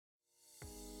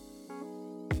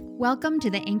Welcome to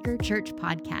the Anchor Church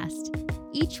podcast.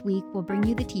 Each week, we'll bring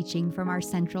you the teaching from our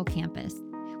central campus.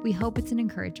 We hope it's an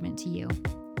encouragement to you.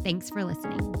 Thanks for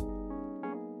listening.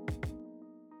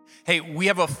 Hey, we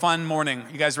have a fun morning.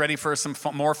 You guys ready for some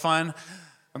more fun?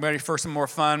 I'm ready for some more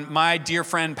fun. My dear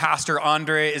friend, Pastor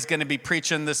Andre, is going to be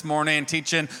preaching this morning and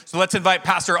teaching. So let's invite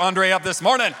Pastor Andre up this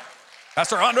morning.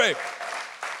 Pastor Andre.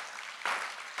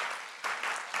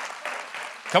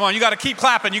 Come on, you got to keep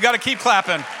clapping. You got to keep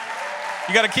clapping.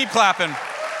 You got to keep clapping.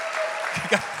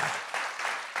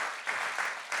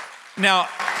 Now,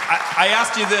 I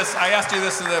asked you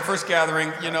this in the first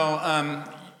gathering. You know,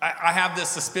 I have this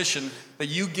suspicion that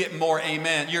you get more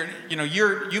amen.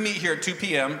 You meet here at 2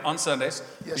 p.m. on Sundays.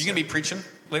 Yes, Are you going to be preaching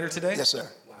later today? Yes, sir.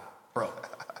 Wow, bro.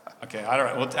 Okay, all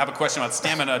right. We'll have a question about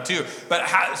stamina too. But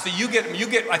so you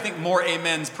get, I think, more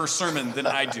amens per sermon than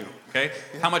I do. Okay,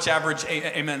 how much average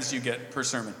amens do you get per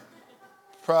sermon?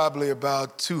 Probably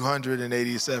about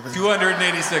 287.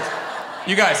 286.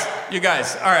 You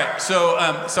guys. All right. So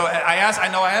I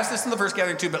asked this in the first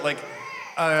gathering too, but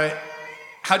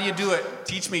how do you do it?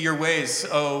 Teach me your ways,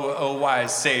 oh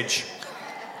wise sage.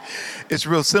 It's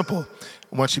real simple.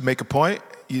 Once you make a point,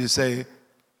 you just say,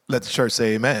 let the church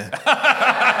say amen. All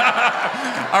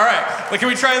right. Can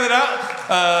we try that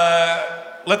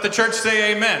out? Let the church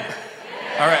say amen.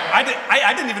 All right.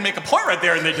 I didn't even make a point right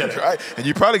there, and they did it. Right. And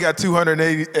you probably got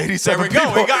 287 people.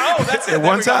 There we go. That's it. At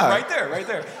one time. Right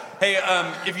there. Hey,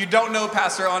 if you don't know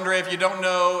Pastor Andre, if you don't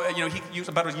know, he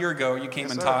about a year ago you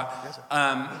came and taught. Yes,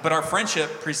 but our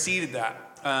friendship preceded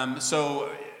that. So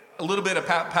a little bit of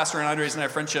Pastor Andre's and our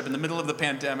friendship in the middle of the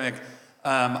pandemic.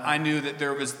 I knew that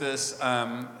there was this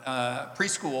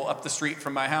preschool up the street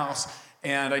from my house.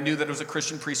 And I knew that it was a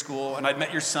Christian preschool, and I'd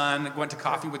met your son, went to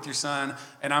coffee with your son,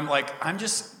 and I'm like, I'm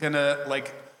just gonna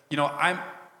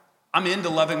I'm into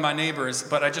loving my neighbors,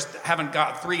 but I just haven't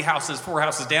got 4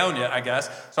 houses down yet, I guess.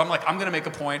 So I'm like, I'm gonna make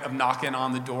a point of knocking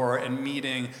on the door and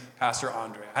meeting Pastor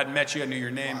Andre. I hadn't met you, I knew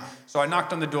your name. Wow. So I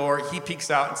knocked on the door, he peeks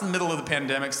out, it's in the middle of the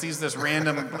pandemic, sees this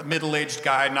random middle-aged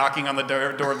guy knocking on the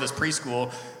door of this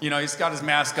preschool. He's got his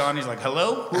mask on, he's like,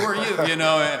 hello, who are you?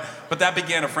 But that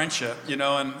began a friendship,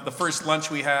 and the first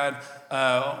lunch we had,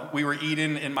 we were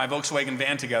eating in my Volkswagen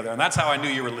van together, and that's how I knew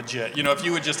you were legit. If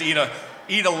you would just eat a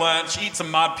lunch, eat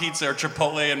some mod pizza or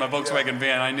Chipotle in my Volkswagen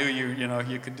van, I knew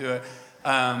you could do it.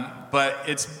 But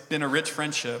it's been a rich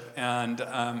friendship, and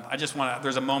I just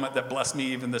there's a moment that blessed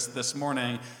me even this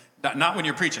morning, not when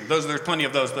you're preaching. There's plenty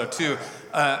of those though too.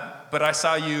 But I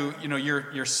saw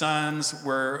your sons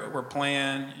were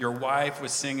playing, your wife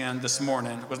was singing this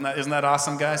morning. Isn't that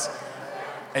awesome, guys?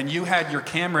 And you had your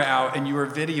camera out and you were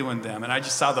videoing them, and I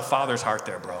just saw the father's heart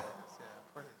there, bro.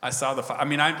 I saw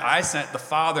I sent the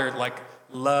father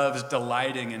loves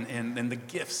delighting in the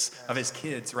gifts of his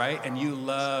kids, right? And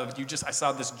I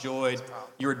saw this joy,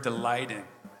 you were delighting,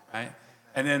 right?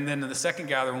 And then in the second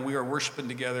gathering, when we were worshiping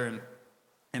together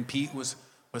and Pete was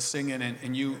singing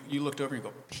and you looked over and you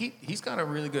go, Pete, he's got a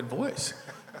really good voice.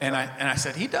 And I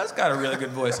said, he does got a really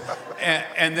good voice.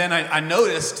 And then I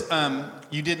noticed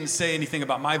you didn't say anything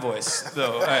about my voice,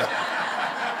 though.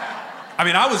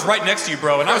 I was right next to you,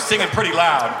 bro, and I was singing pretty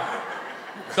loud.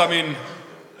 So,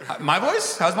 my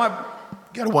voice? How's my... You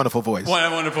got a wonderful voice.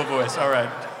 Wonderful voice, all right.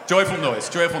 Joyful noise.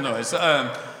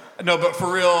 No, but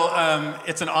for real,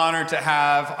 it's an honor to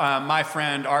have our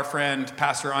friend,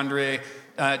 Pastor Andre,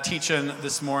 teaching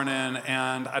this morning,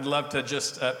 and I'd love to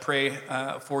just pray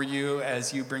for you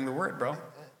as you bring the word, bro.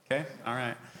 Okay? All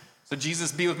right. So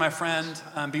Jesus, be with my friend,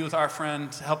 be with our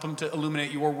friend, help him to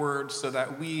illuminate your word so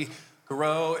that we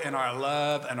grow in our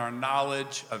love and our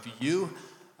knowledge of you.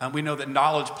 We know that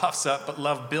knowledge puffs up, but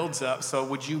love builds up. So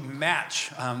would you match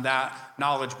that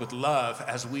knowledge with love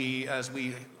as we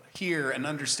hear and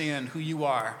understand who you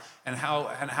are and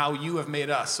how you have made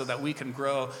us so that we can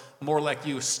grow more like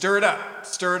you. Stir it up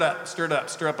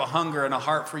a hunger and a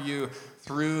heart for you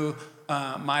through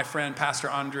my friend Pastor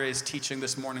Andre's teaching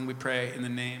this morning. We pray in the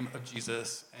name of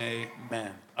Jesus.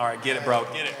 Amen. All right, get it, bro.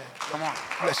 Get it. Come on.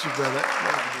 Bless you, brother.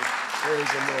 Praise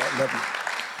the Lord. Love you.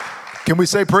 Can we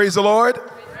say praise the Lord?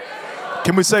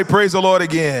 Can we say praise the Lord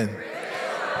again?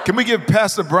 Can we give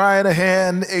Pastor Brian a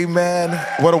hand? Amen.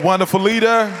 What a wonderful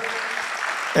leader.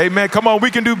 Amen. Come on, we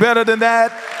can do better than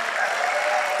that.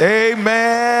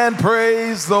 Amen.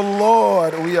 Praise the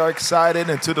Lord. We are excited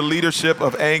into the leadership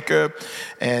of Anchor,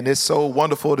 and it's so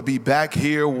wonderful to be back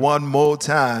here one more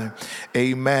time.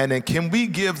 Amen. And can we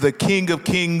give the King of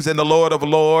Kings and the Lord of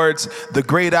Lords, the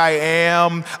great I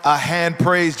am, a hand?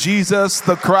 Praise Jesus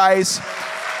the Christ,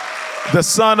 the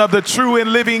Son of the true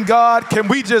and living God. Can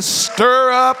we just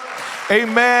stir up,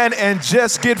 amen, and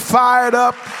just get fired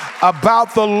up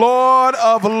about the Lord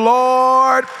of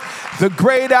Lords, the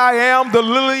great I am, the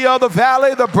lily of the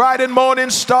valley, the bright and morning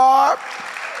star.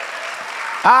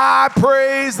 I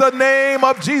praise the name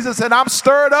of Jesus, and I'm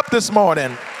stirred up this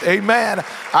morning. Amen.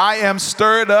 I am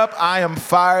stirred up. I am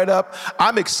fired up.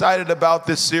 I'm excited about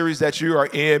this series that you are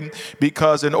in,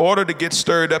 because in order to get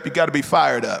stirred up, you got to be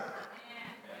fired up.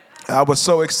 I was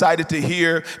so excited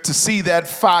to see that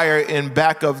fire in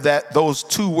back of those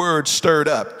two words, stirred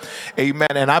up. Amen.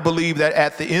 And I believe that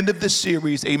at the end of this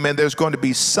series, amen, there's going to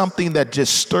be something that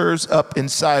just stirs up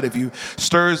inside of you,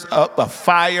 stirs up a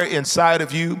fire inside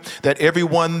of you, that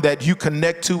everyone that you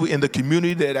connect to in the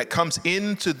community that comes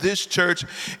into this church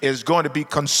is going to be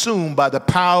consumed by the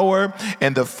power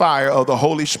and the fire of the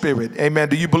Holy Spirit. Amen.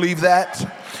 Do you believe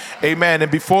that? Amen.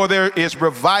 And before there is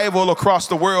revival across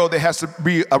the world, there has to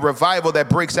be a revival that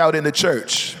breaks out in the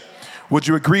church. Would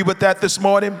you agree with that this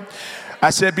morning? I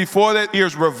said before there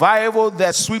is revival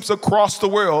that sweeps across the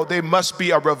world, there must be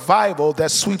a revival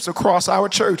that sweeps across our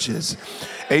churches.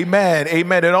 Amen.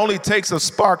 Amen. It only takes a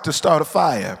spark to start a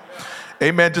fire.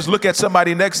 Amen. Just look at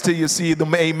somebody next to you, see the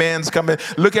amens coming.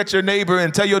 Look at your neighbor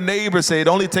and tell your neighbor, say, it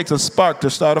only takes a spark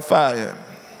to start a fire.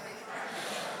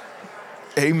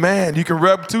 Amen. You can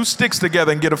rub two sticks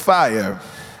together and get a fire.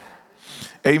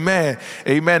 Amen.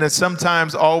 Amen. And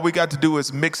sometimes all we got to do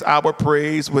is mix our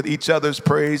praise with each other's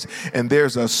praise, and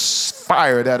there's a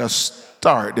fire that'll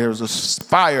start. There's a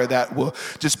fire that will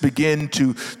just begin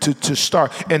to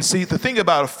start. And see, the thing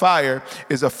about a fire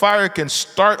is a fire can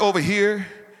start over here,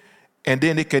 and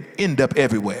then it could end up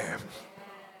everywhere.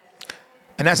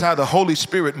 And that's how the Holy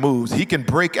Spirit moves. He can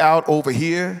break out over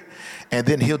here, and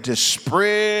then he'll just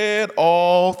spread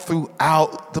all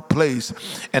throughout the place.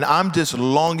 And I'm just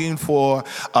longing for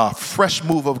a fresh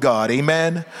move of God.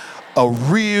 Amen. A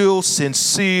real,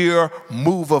 sincere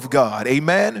move of God.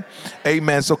 Amen.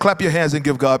 Amen. So clap your hands and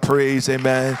give God praise.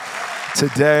 Amen.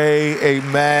 Today,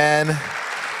 amen.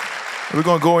 We're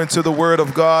going to go into the Word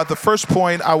of God. The first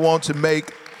point I want to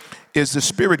make is the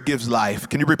Spirit gives life.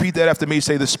 Can you repeat that after me?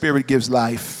 Say, the Spirit gives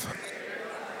life.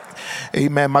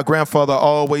 Amen. My grandfather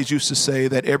always used to say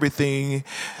that everything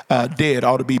dead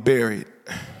ought to be buried.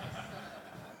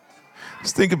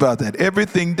 Just think about that.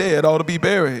 Everything dead ought to be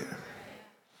buried.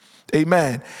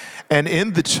 Amen. And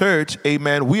in the church,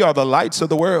 amen, we are the lights of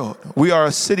the world. We are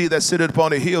a city that sitteth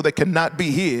upon a hill that cannot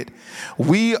be hid.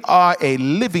 We are a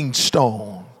living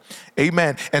stone.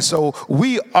 Amen. And so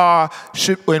we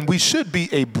should be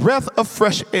a breath of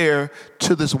fresh air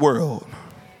to this world.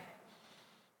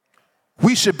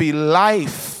 We should be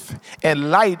life and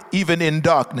light even in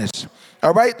darkness.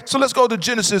 All right? So let's go to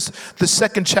Genesis, the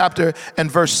 2nd chapter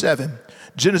and verse 7.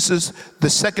 Genesis, the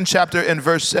 2nd chapter and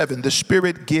verse 7. The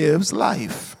Spirit gives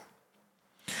life.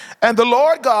 And the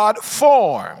Lord God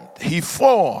formed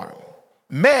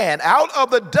man out of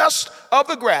the dust of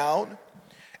the ground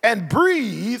and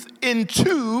breathed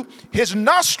into his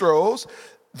nostrils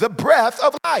the breath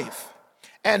of life.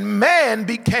 And man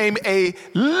became a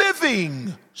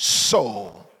living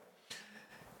soul.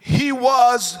 He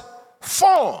was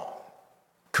formed,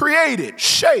 created,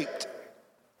 shaped,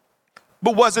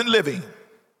 but wasn't living.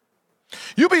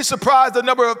 You'd be surprised the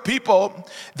number of people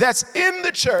that's in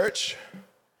the church,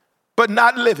 but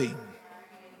not living.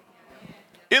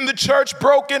 In the church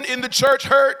broken, in the church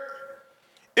hurt,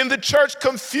 in the church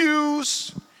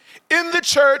confused, in the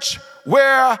church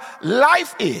where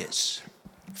life is.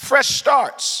 Fresh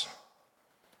starts,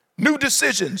 new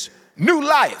decisions, new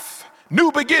life,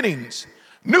 new beginnings,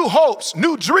 new hopes,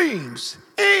 new dreams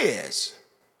is.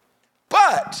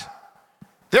 But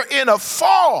they're in a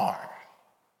form,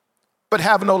 but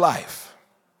have no life.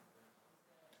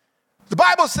 The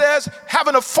Bible says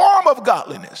having a form of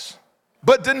godliness,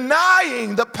 but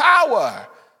denying the power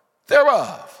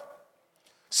thereof.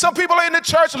 Some people are in the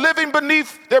church living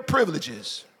beneath their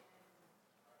privileges.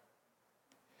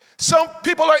 Some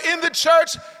people are in the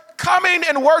church coming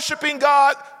and worshiping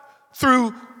God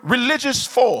through religious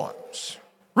forms,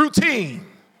 routine,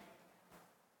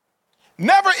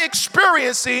 never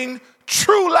experiencing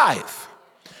true life.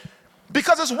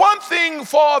 Because it's one thing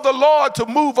for the Lord to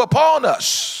move upon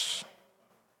us.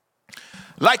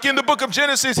 Like in the book of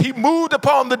Genesis, he moved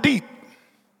upon the deep.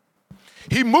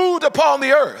 He moved upon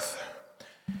the earth.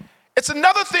 It's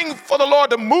another thing for the Lord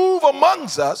to move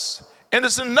amongst us, and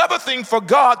it's another thing for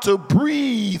God to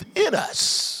breathe in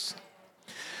us.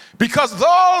 Because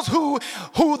those who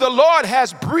the Lord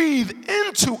has breathed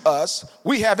into us,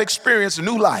 we have experienced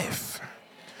new life.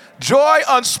 Joy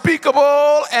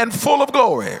unspeakable and full of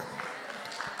glory.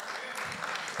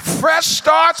 Fresh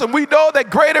starts, and we know that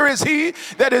greater is he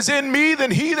that is in me than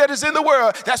he that is in the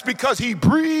world. That's because he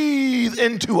breathed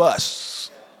into us.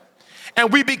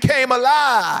 and we became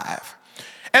alive.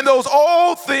 And those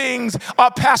old things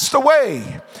are passed away.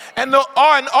 And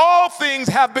all things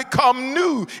have become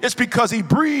new. It's because he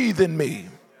breathed in me.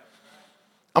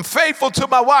 I'm faithful to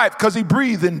my wife because he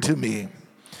breathed into me.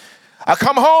 I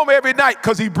come home every night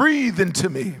because he breathed into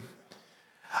me.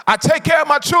 I take care of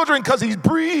my children because he's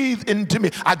breathed into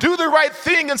me. I do the right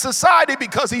thing in society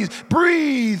because he's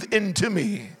breathed into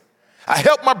me. I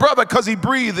help my brother because he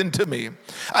breathed into me.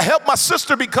 I help my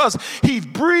sister because he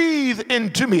breathed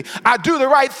into me. I do the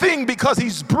right thing because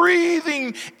he's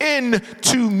breathing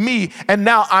into me. And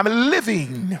now I'm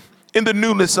living in the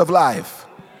newness of life.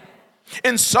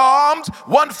 In Psalms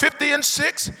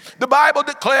 150:6, the Bible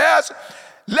declares,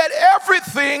 let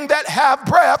everything that have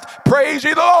breath praise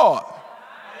ye the Lord.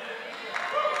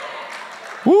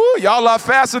 Woo, y'all are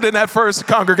faster than that first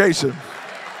congregation.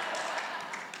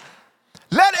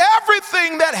 Let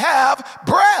everything that have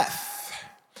breath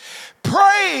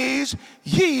praise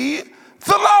ye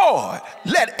the Lord.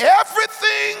 Let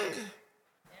everything,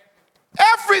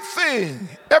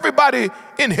 everybody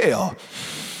inhale.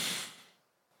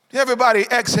 Everybody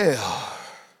exhale.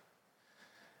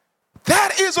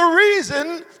 That is a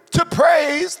reason to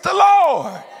praise the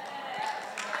Lord.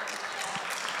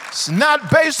 It's not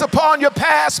based upon your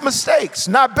past mistakes,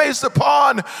 not based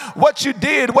upon what you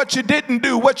did, what you didn't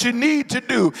do, what you need to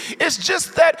do. It's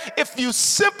just that if you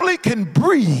simply can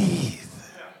breathe.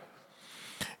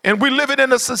 And we're living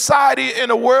in a society,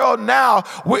 in a world now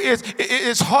where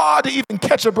it's hard to even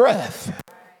catch a breath.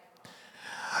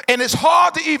 And it's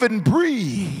hard to even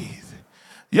breathe.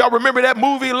 Y'all remember that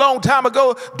movie a long time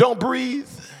ago, Don't Breathe?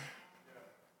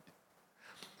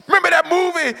 Remember that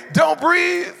movie, Don't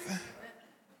Breathe?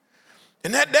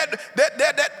 And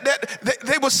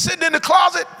they were sitting in the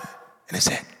closet and they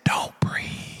said, don't breathe.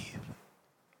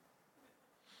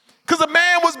 Because the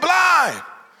man was blind,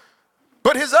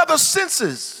 but his other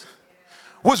senses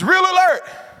was real alert.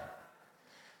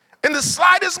 In the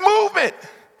slightest movement,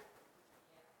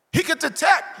 he could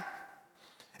detect.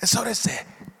 And so they said,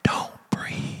 don't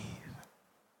breathe.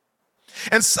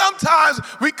 And sometimes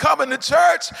we come into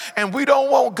church and we don't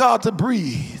want God to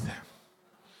breathe.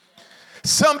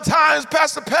 Sometimes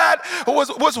Pastor Pat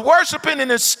was worshiping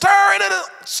and it's stirring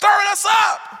us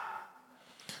up.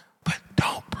 But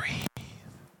don't breathe.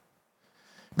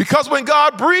 Because when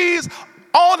God breathes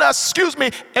on us,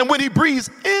 and when he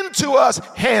breathes into us,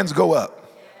 hands go up.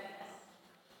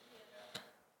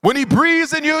 When he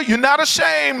breathes in you, you're not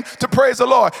ashamed to praise the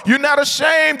Lord. You're not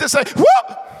ashamed to say,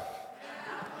 whoop!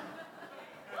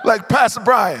 Like Pastor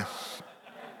Brian.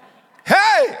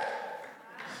 Hey!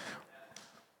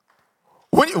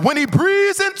 When he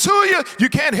breathes into you, you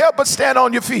can't help but stand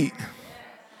on your feet.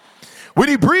 When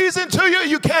he breathes into you,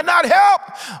 you cannot help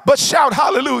but shout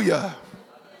hallelujah.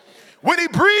 When he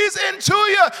breathes into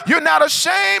you, you're not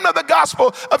ashamed of the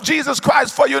gospel of Jesus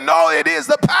Christ, for you know it is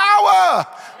the power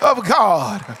of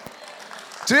God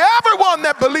to everyone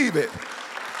that believe it.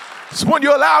 It's when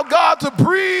you allow God to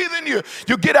breathe in you,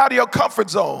 you get out of your comfort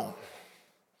zone.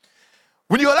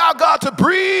 When you allow God to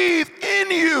breathe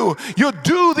in you, you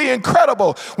do the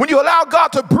incredible. When you allow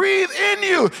God to breathe in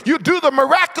you, you do the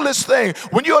miraculous thing.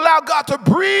 When you allow God to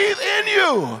breathe in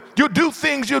you, you do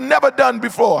things you've never done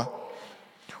before.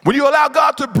 When you allow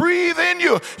God to breathe in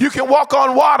you, you can walk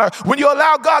on water. When you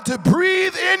allow God to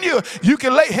breathe in you, you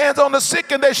can lay hands on the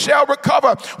sick and they shall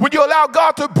recover. When you allow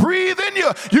God to breathe in you,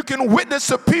 you can witness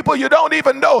to people you don't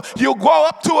even know. You'll go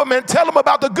up to them and tell them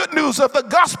about the good news of the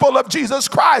gospel of Jesus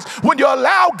Christ. When you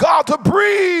allow God to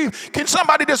breathe, can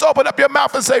somebody just open up your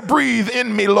mouth and say, breathe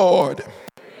in me, Lord?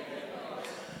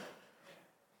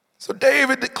 So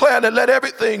David declared that let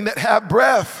everything that have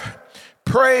breath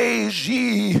praise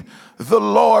ye the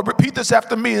Lord. Repeat this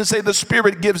after me and say, the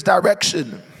Spirit gives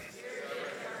direction.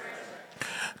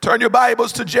 Turn your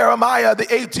Bibles to Jeremiah, the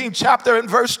 18th chapter and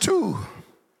verse 2.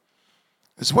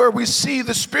 It's where we see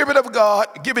the Spirit of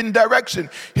God giving direction.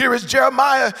 Here is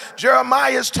Jeremiah.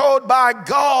 Jeremiah is told by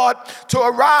God to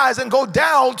arise and go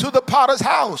down to the potter's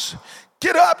house.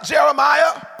 Get up,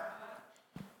 Jeremiah.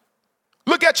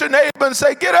 Look at your neighbor and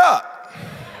say, get up.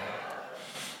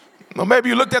 Well, maybe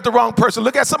you looked at the wrong person.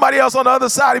 Look at somebody else on the other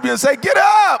side of you and say, get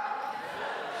up.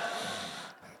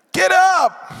 Get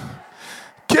up.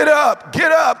 Get up,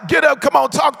 get up, get up. Come on,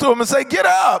 talk to him and say, get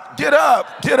up, get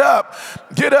up, get up,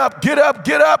 get up, get up,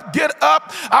 get up, get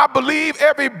up. I believe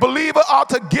every believer ought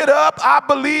to get up. I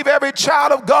believe every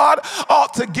child of God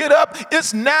ought to get up.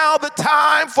 It's now the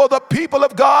time for the people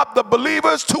of God, the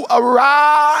believers, to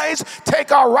arise,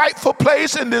 take our rightful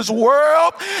place in this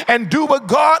world, and do what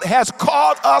God has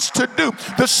called us to do.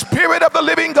 The Spirit of the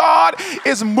living God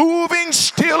is moving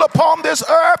still upon this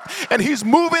earth, and he's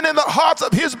moving in the hearts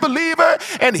of his believer.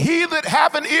 And he that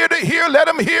have an ear to hear, let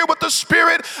him hear what the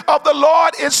Spirit of the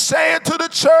Lord is saying to the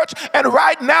church. And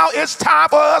right now it's time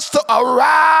for us to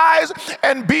arise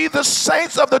and be the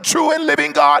saints of the true and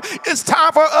living God. It's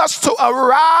time for us to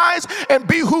arise and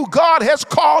be who God has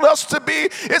called us to be.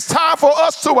 It's time for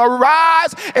us to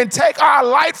arise and take our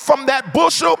light from that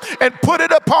bushel and put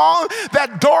it upon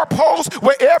that doorpost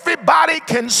where everybody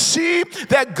can see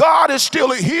that God is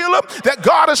still a healer, that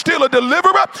God is still a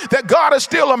deliverer, that God is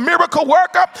still a miracle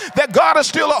worker, that God is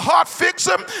still a heart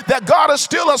fixer, that God is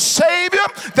still a savior,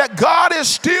 that God is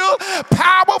still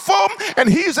powerful, and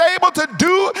he's able to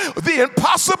do the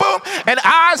impossible. And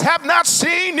eyes have not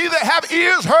seen, neither have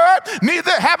ears heard,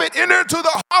 neither have it entered to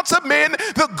the hearts of men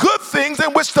the good things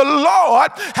in which the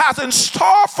Lord has in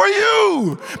store for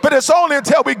you. But it's only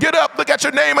until we get up. Look at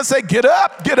your name and say, get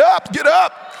up, get up, get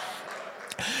up.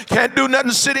 Can't do nothing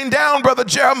sitting down, Brother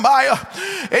Jeremiah.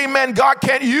 Amen. God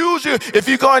can't use you if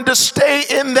you're going to stay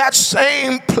in that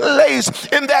same place,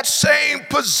 in that same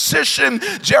position.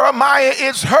 Jeremiah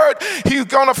is hurt. He's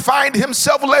going to find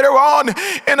himself later on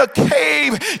in a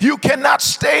cave. You cannot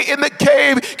stay in the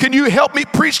cave. Can you help me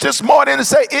preach this morning and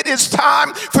say it is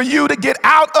time for you to get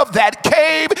out of that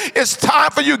cave? It's time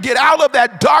for you to get out of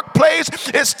that dark place.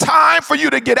 It's time for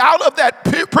you to get out of that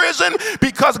prison,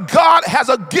 because God has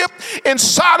a gift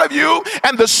inside of you,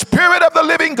 and the Spirit of the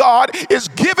living God is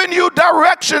giving you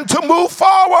direction to move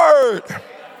forward.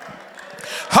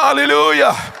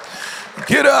 Hallelujah.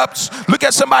 Get up. Look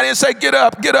at somebody and say, get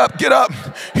up, get up, get up.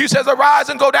 He says, arise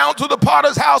and go down to the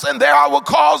potter's house, and there I will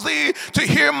cause thee to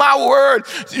hear my word.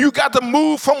 You got to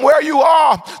move from where you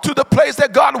are to the place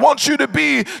that God wants you to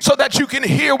be, so that you can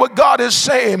hear what God is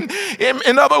saying.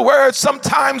 In other words,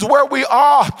 sometimes where we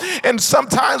are, and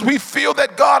sometimes we feel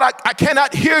that God, I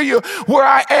cannot hear you where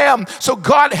I am. So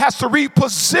God has to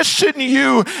reposition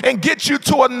you and get you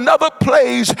to another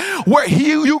place where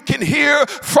you can hear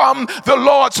from the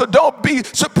Lord. So don't be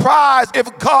surprised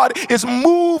if God is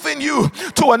moving you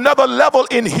to another level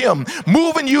in him,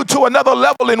 moving you to another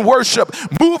level in worship,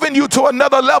 moving you to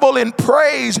another level in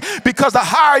praise, because the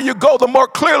higher you go, the more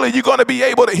clearly you're going to be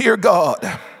able to hear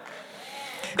God.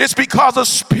 It's because the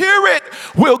Spirit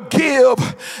will give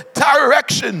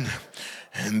direction.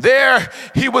 And there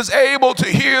he was able to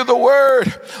hear the word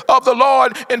of the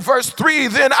Lord. In verse 3,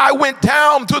 then I went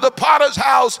down to the potter's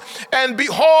house, and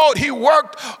behold, he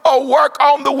worked a work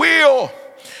on the wheel.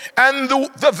 And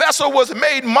the vessel was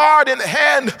made marred in the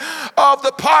hand of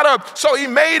the potter. So he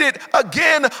made it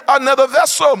again another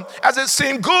vessel, as it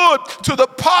seemed good to the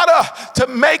potter to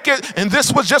make it. And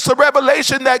this was just a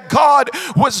revelation that God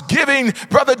was giving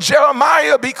Brother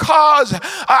Jeremiah, because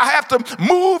I have to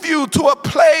move you to a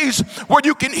place where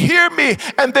you can hear me,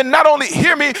 and then not only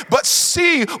hear me, but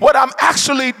see what I'm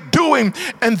actually doing.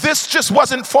 And this just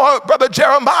wasn't for Brother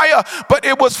Jeremiah, but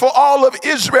it was for all of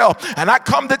Israel. And I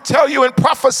come to tell you and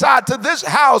prophesy to this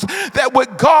house that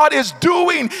what God is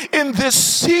doing in this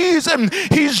season,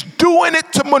 he's doing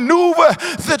it to maneuver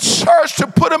the church, to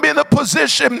put them in a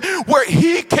position where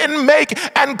he can make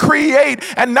and create,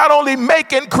 and not only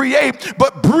make and create,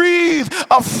 but breathe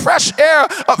a fresh air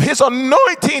of his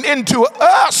anointing into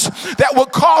us that will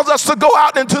cause us to go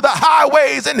out into the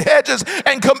highways and hedges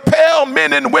and compel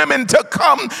men and women to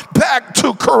come back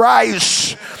to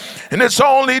Christ. And it's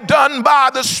only done by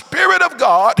the Spirit of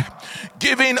God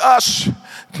giving us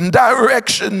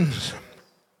directions.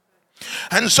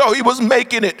 And so he was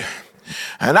making it.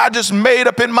 And I just made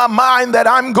up in my mind that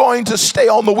I'm going to stay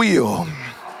on the wheel.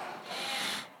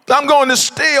 I'm going to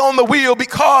stay on the wheel,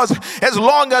 because as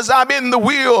long as I'm in the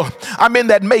wheel, I'm in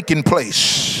that making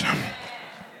place.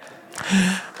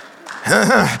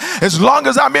 As long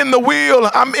as I'm in the wheel,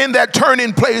 I'm in that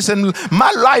turning place, and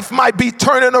my life might be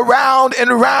turning around and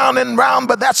round and round,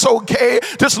 but that's okay,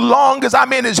 just long as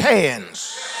I'm in his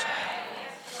hands.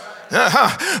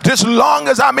 Just long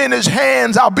as I'm in his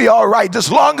hands, I'll be all right. Just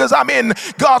long as I'm in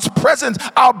God's presence,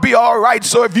 I'll be all right.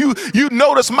 So if you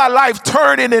notice my life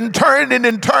turning and turning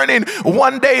and turning,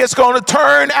 one day it's going to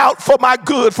turn out for my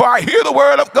good. For I hear the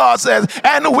word of God says,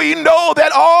 and we know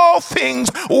that all things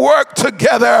work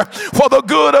together for the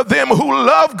good of them who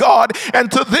love God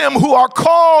and to them who are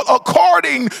called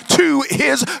according to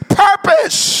his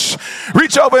purpose.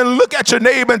 Reach over and look at your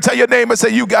neighbor and tell your neighbor, say,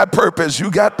 you got purpose.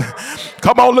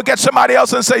 Come on, look at somebody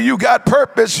else and say, you got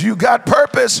purpose. You got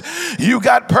purpose. You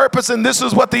got purpose. And this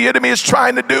is what the enemy is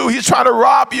trying to do. He's trying to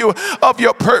rob you of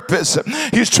your purpose.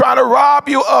 He's trying to rob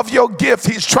you of your gift.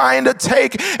 He's trying to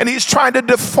take and he's trying to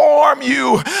deform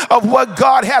you of what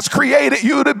God has created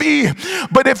you to be.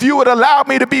 But if you would allow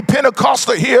me to be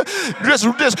Pentecostal here,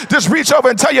 just reach over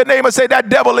and tell your neighbor, say, that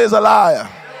devil is a liar.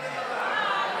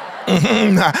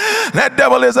 That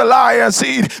devil is a liar.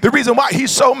 See, the reason why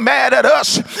he's so mad at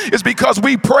us is because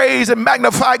we praise and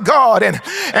magnify God,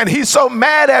 and he's so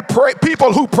mad at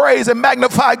people who praise and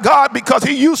magnify God because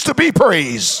he used to be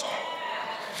praised.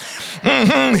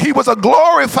 He was a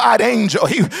glorified angel.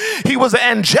 He was an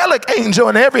angelic angel,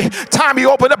 and every time he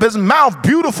opened up his mouth,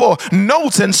 beautiful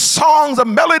notes and songs of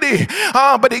melody.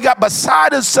 But he got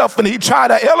beside himself and he tried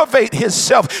to elevate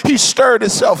himself. He stirred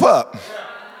himself up.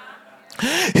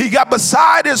 He got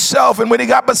beside himself, and when he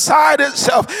got beside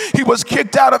himself, he was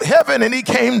kicked out of heaven, and he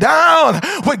came down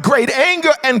with great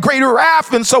anger and great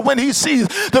wrath. And so when he sees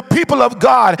the people of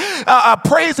God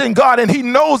praising God, and he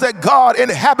knows that God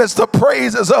inhabits the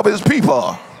praises of his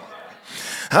people.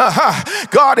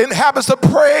 God inhabits the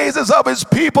praises of his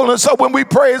people, and so when we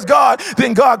praise God,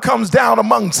 then God comes down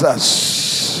amongst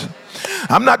us.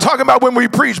 I'm not talking about when we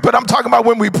preach, but I'm talking about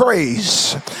when we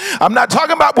praise. I'm not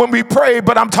talking about when we pray,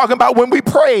 but I'm talking about when we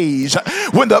praise.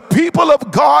 When the people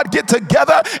of God get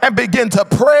together and begin to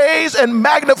praise and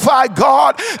magnify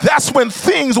God, that's when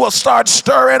things will start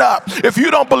stirring up. If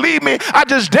you don't believe me, I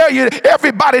just dare you,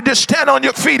 everybody just stand on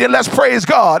your feet and let's praise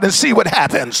God and see what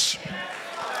happens.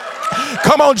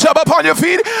 Come on, jump up on your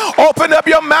feet, open up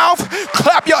your mouth,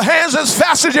 clap your hands as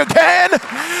fast as you can.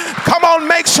 Come on,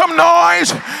 make some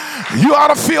noise. You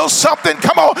ought to feel something.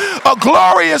 Come on, a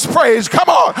glorious praise. Come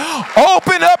on,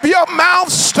 open up your mouth,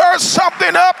 stir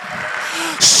something up.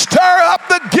 Stir up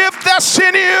the gift that's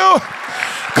in you.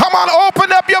 Come on,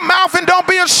 open up your mouth and don't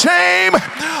be ashamed.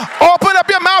 Open up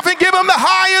your mouth and give him the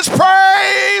highest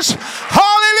praise.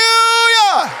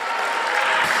 Hallelujah.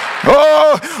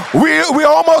 Oh, we're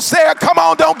almost there. Come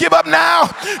on, don't give up now.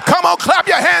 Come on, clap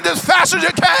your hands as fast as you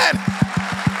can.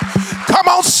 Come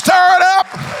on, stir it up.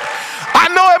 I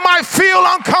know it might feel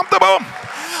uncomfortable.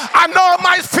 I know it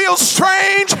might feel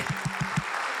strange.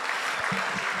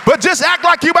 But just act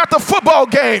like you're at the football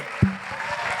game.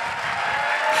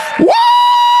 Woo!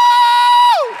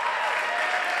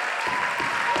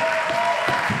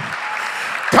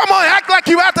 Come on, act like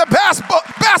you at the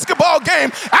basketball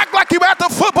game. Act like you at the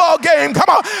football game. Come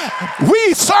on.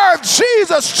 We serve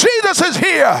Jesus. Jesus is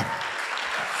here.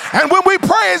 And when we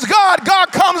praise God,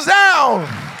 God comes down.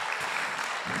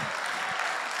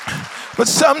 But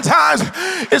sometimes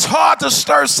it's hard to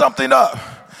stir something up.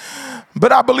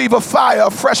 But I believe a fire,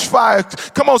 a fresh fire.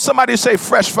 Come on, somebody say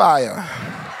fresh fire.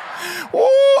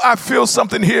 Oh, I feel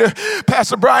something here,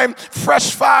 Pastor Brian.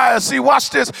 Fresh fire. See, watch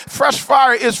this. Fresh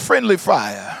fire is friendly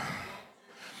fire.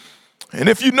 And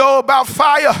if you know about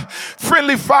fire,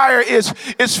 friendly fire is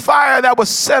fire that was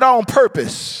set on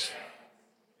purpose.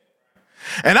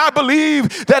 And I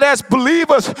believe that as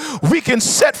believers, we can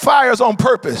set fires on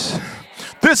purpose.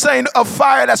 This ain't a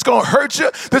fire that's going to hurt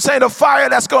you. This ain't a fire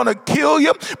that's going to kill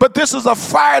you. But this is a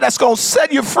fire that's going to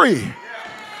set you free.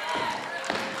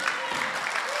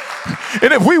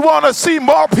 And if we want to see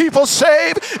more people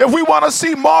saved, if we want to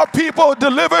see more people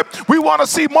delivered, we want to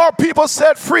see more people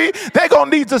set free, they're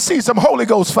going to need to see some Holy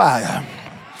Ghost fire.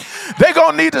 They're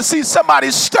going to need to see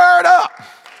somebody stirred up.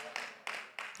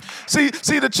 See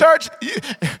the church,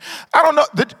 I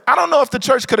don't know if the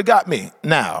church could have got me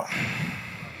now.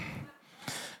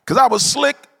 Because I was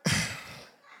slick.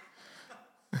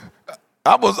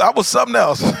 I was something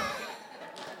else.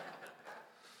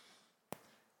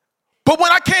 But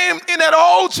when I came in that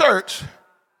old church,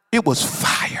 it was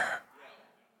fire.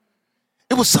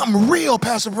 It was something real,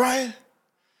 Pastor Brian.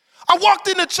 I walked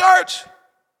in the church,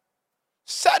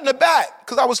 sat in the back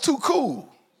because I was too cool.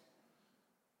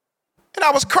 And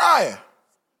I was crying.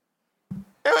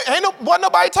 Wasn't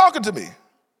nobody talking to me.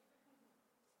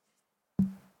 I'm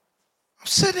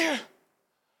sitting there.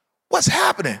 What's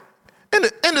happening? And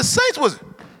the saints was...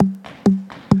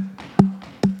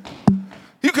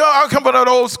 I come from that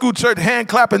old school church, hand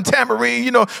clapping,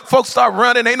 tambourine, folks start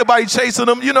running, ain't nobody chasing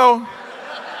them,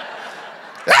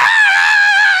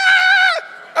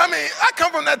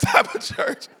 come from that type of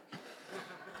church.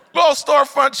 Little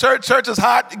storefront church. Church is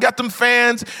hot. You got them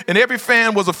fans, and every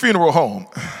fan was a funeral home,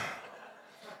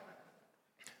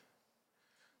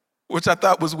 which I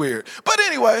thought was weird. But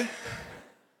anyway,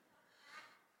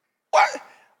 what?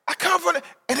 I come from it,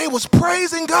 and they was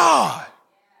praising God.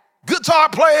 Guitar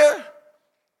player,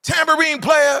 tambourine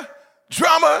player,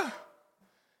 drummer,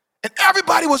 and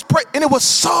everybody was praying, and it was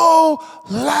so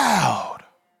loud.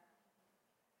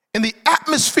 And the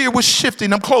atmosphere was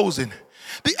shifting. I'm closing.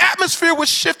 The atmosphere was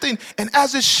shifting, and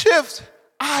as it shifts,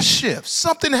 I shift.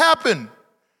 Something happened.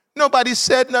 Nobody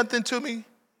said nothing to me.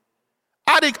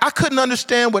 I couldn't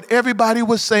understand what everybody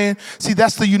was saying. See,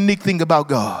 that's the unique thing about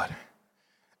God.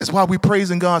 It's why we're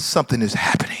praising God. Something is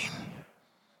happening.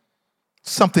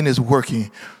 Something is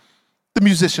working. The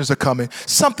musicians are coming.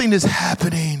 Something is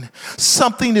happening.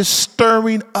 Something is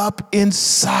stirring up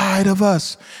inside of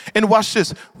us. And watch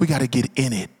this. We got to get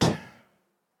in it.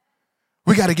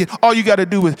 All you got to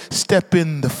do is step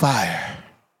in the fire.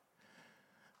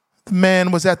 The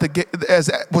man was at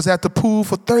the pool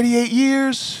for 38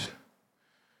 years.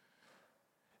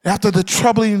 After the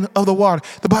troubling of the water,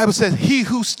 the Bible says he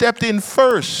who stepped in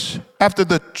first after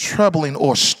the troubling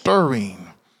or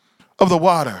stirring of the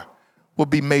water will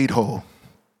be made whole.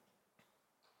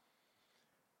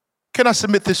 Can I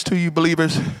submit this to you,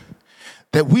 believers?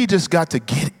 That we just got to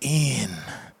get in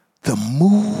the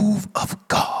move of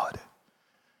God.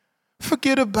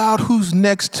 Forget about who's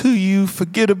next to you.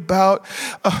 Forget about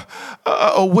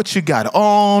what you got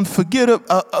on. Forget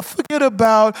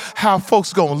about how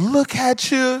folks going to look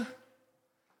at you.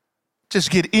 Just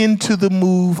get into the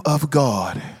move of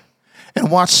God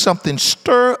and watch something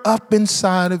stir up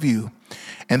inside of you.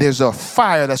 And there's a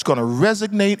fire that's going to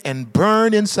resonate and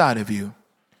burn inside of you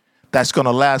that's going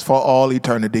to last for all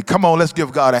eternity. Come on, let's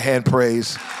give God a hand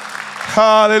praise.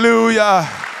 Hallelujah.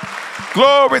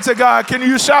 Glory to God. Can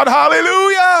you shout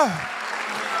hallelujah?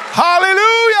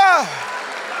 Hallelujah.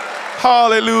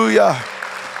 Hallelujah.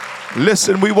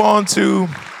 Listen, we want to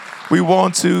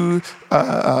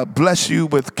bless you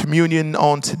with communion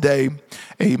on today.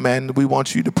 Amen. We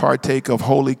want you to partake of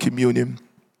Holy Communion.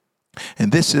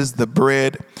 And this is the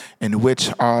bread in which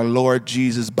our Lord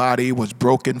Jesus' body was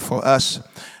broken for us.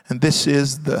 And this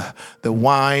is the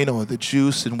wine or the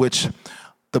juice in which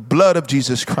the blood of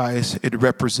Jesus Christ, it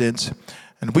represents.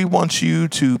 And we want you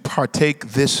to partake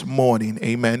this morning.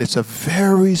 Amen. It's a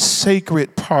very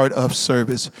sacred part of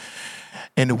service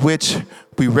in which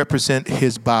we represent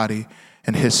his body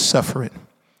and his suffering.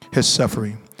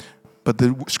 But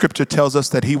the scripture tells us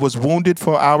that he was wounded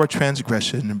for our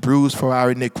transgression and bruised for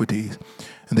our iniquities.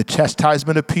 And the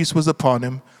chastisement of peace was upon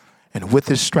him. And with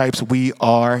his stripes we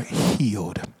are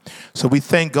healed. So we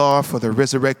thank God for the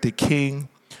resurrected King.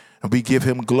 And we give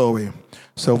him glory.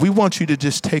 So we want you to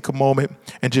just take a moment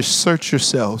and just search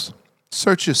yourselves.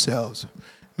 Search yourselves.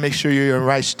 Make sure you're in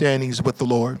right standings with the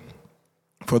Lord.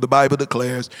 For the Bible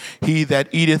declares, he that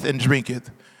eateth and drinketh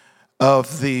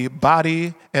of the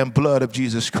body and blood of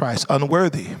Jesus Christ,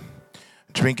 unworthy,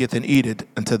 drinketh and eateth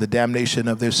unto the damnation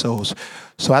of their souls.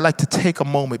 So I like to take a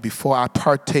moment before I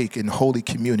partake in Holy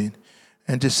Communion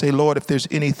and just say, Lord, if there's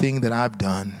anything that I've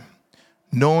done,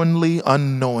 knowingly,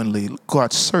 unknowingly,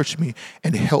 God, search me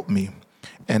and help me.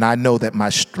 And I know that my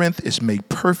strength is made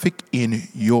perfect in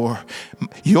your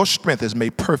strength is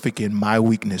made perfect in my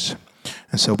weakness.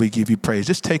 And so we give you praise.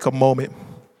 Just take a moment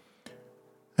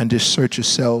and just search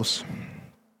yourselves.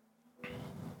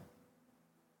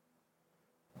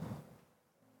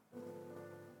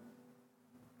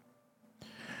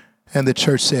 And the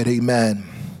church said, amen.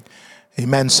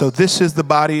 Amen. So this is the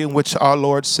body in which our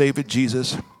Lord Savior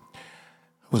Jesus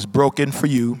was broken for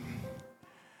you.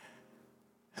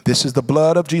 This is the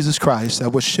blood of Jesus Christ that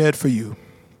was shed for you.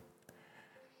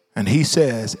 And he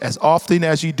says, as often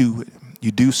as you do it, you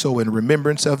do so in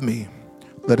remembrance of me.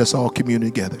 Let us all commune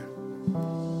together.